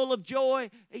and full of joy,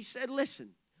 he said,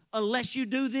 listen, unless you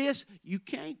do this, you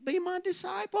can't be my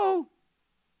disciple.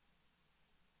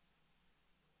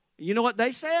 You know what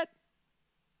they said?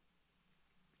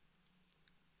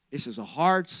 This is a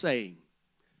hard saying.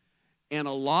 And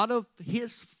a lot of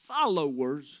his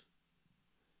followers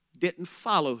didn't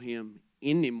follow him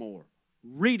anymore.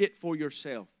 Read it for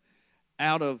yourself.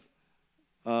 Out of,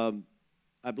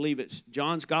 I believe it's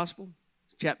John's Gospel,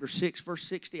 chapter 6, verse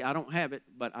 60. I don't have it,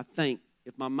 but I think,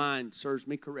 if my mind serves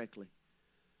me correctly.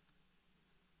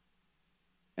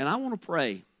 And I want to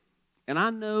pray. And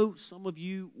I know some of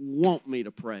you want me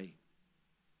to pray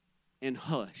and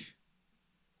hush.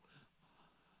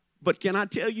 But can I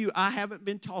tell you, I haven't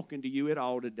been talking to you at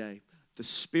all today. The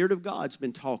Spirit of God's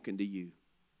been talking to you.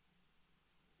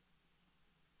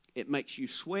 It makes you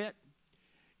sweat.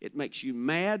 It makes you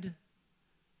mad.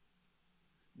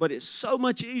 But it's so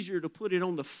much easier to put it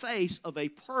on the face of a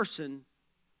person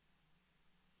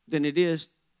than it is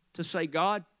to say,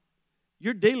 God,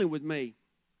 you're dealing with me.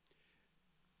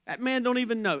 That man don't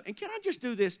even know. And can I just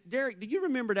do this? Derek, do you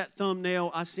remember that thumbnail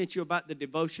I sent you about the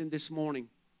devotion this morning?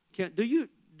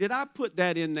 Did I put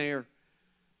that in there?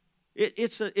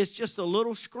 It's just a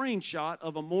little screenshot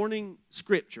of a morning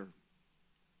scripture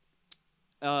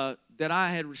that I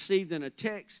had received in a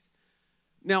text.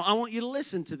 Now, I want you to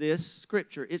listen to this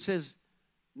scripture. It says,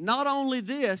 not only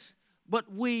this,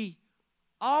 but we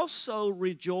also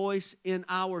rejoice in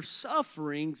our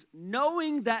sufferings,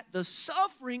 knowing that the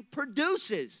suffering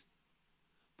produces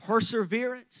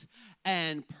perseverance,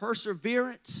 and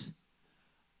perseverance,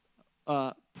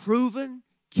 proven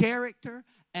character,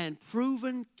 and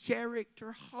proven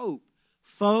character, hope.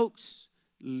 Folks,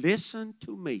 listen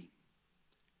to me.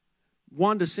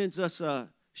 Wanda sends us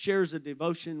shares a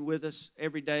devotion with us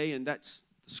every day, and that's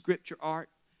the scripture art.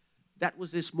 That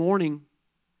was this morning.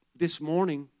 This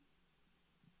morning,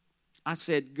 I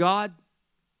said, God,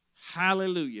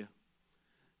 hallelujah.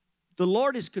 The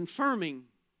Lord is confirming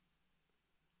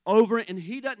over, and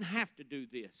He doesn't have to do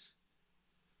this.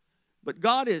 But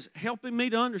God is helping me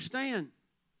to understand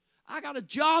I got a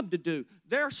job to do.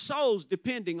 There are souls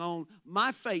depending on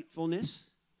my faithfulness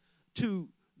to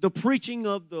the preaching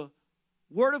of the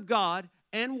Word of God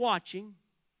and watching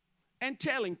and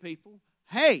telling people,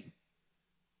 hey,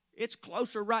 it's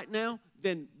closer right now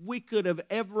than we could have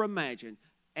ever imagined.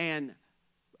 And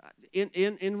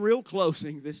in real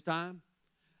closing this time,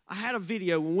 I had a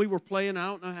video when we were playing. I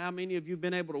don't know how many of you have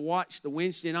been able to watch the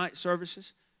Wednesday night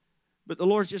services, but the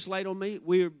Lord's just laid on me.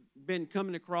 We've been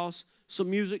coming across some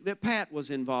music that Pat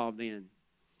was involved in.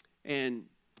 And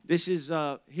this is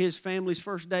his family's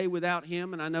first day without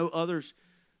him, and I know others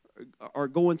are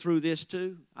going through this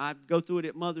too. I go through it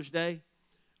at Mother's Day,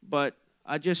 but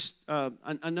I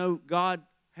know God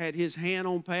had His hand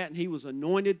on Pat, and he was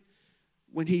anointed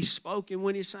when he spoke and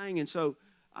when he sang. And so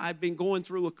I've been going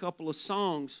through a couple of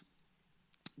songs,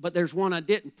 but there's one I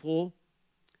didn't pull,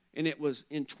 and it was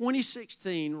in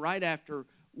 2016, right after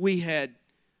we had,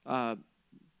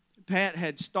 Pat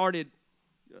had started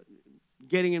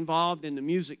getting involved in the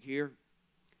music here.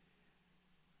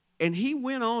 And he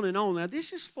went on and on. Now,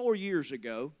 this is 4 years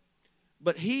ago,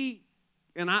 but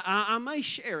I may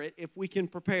share it if we can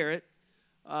prepare it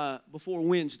before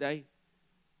Wednesday,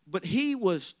 but he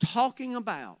was talking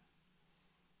about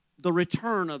the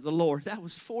return of the Lord. That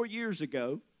was 4 years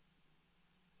ago.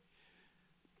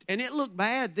 And it looked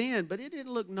bad then, but it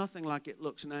didn't look nothing like it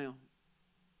looks now.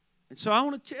 And so I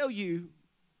want to tell you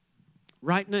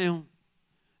right now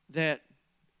that,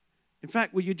 in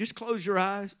fact, will you just close your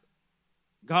eyes?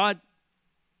 God,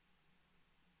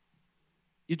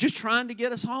 you're just trying to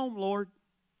get us home, Lord.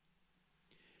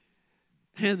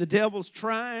 And the devil's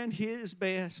trying his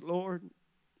best, Lord.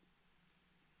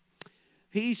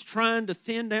 He's trying to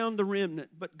thin down the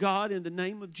remnant. But God, in the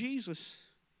name of Jesus,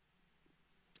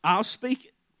 I'll speak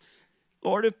it.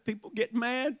 Lord, if people get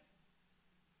mad,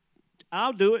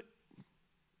 I'll do it.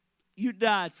 You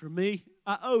died for me.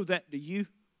 I owe that to you.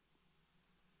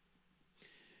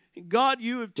 And God,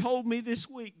 you have told me this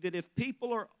week that if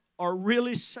people are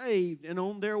really saved and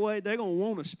on their way, they're going to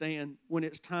want to stand when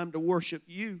it's time to worship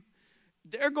you.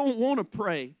 They're going to want to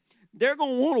pray. They're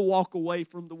going to want to walk away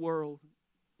from the world.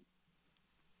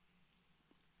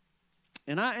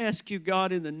 And I ask you,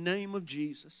 God, in the name of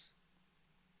Jesus,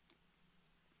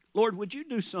 Lord, would you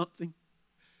do something?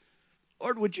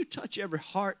 Lord, would you touch every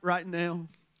heart right now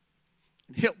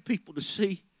and help people to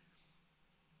see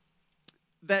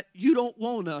that you don't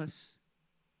want us.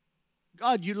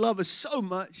 God, you love us so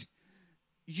much.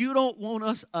 You don't want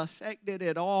us affected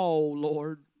at all,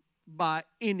 Lord, by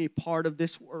any part of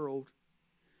this world.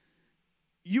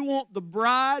 You want the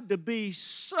bride to be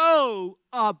so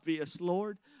obvious,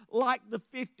 Lord, like the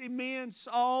 50 men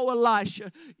saw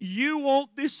Elisha. You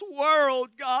want this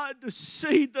world, God, to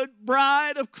see the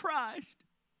bride of Christ.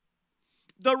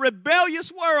 The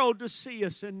rebellious world to see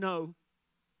us and know.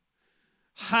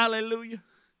 Hallelujah.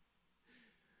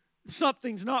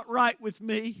 Something's not right with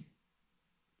me.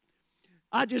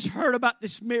 I just heard about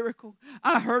this miracle.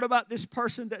 I heard about this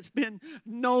person that's been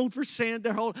known for sin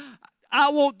their whole.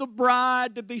 I want the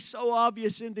bride to be so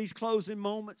obvious in these closing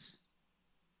moments.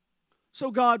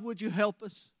 So God, would you help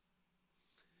us?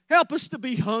 Help us to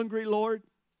be hungry, Lord.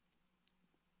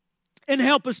 And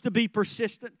help us to be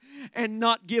persistent and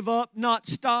not give up, not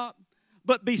stop,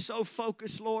 but be so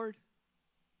focused, Lord,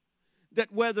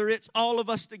 that whether it's all of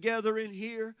us together in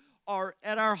here or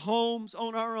at our homes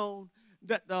on our own,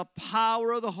 that the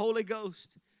power of the Holy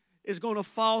Ghost is going to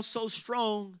fall so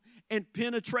strong and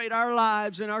penetrate our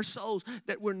lives and our souls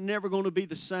that we're never going to be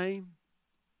the same.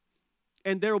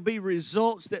 And there will be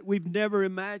results that we've never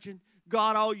imagined.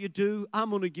 God, all you do, I'm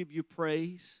going to give you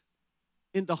praise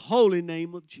in the holy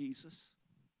name of Jesus.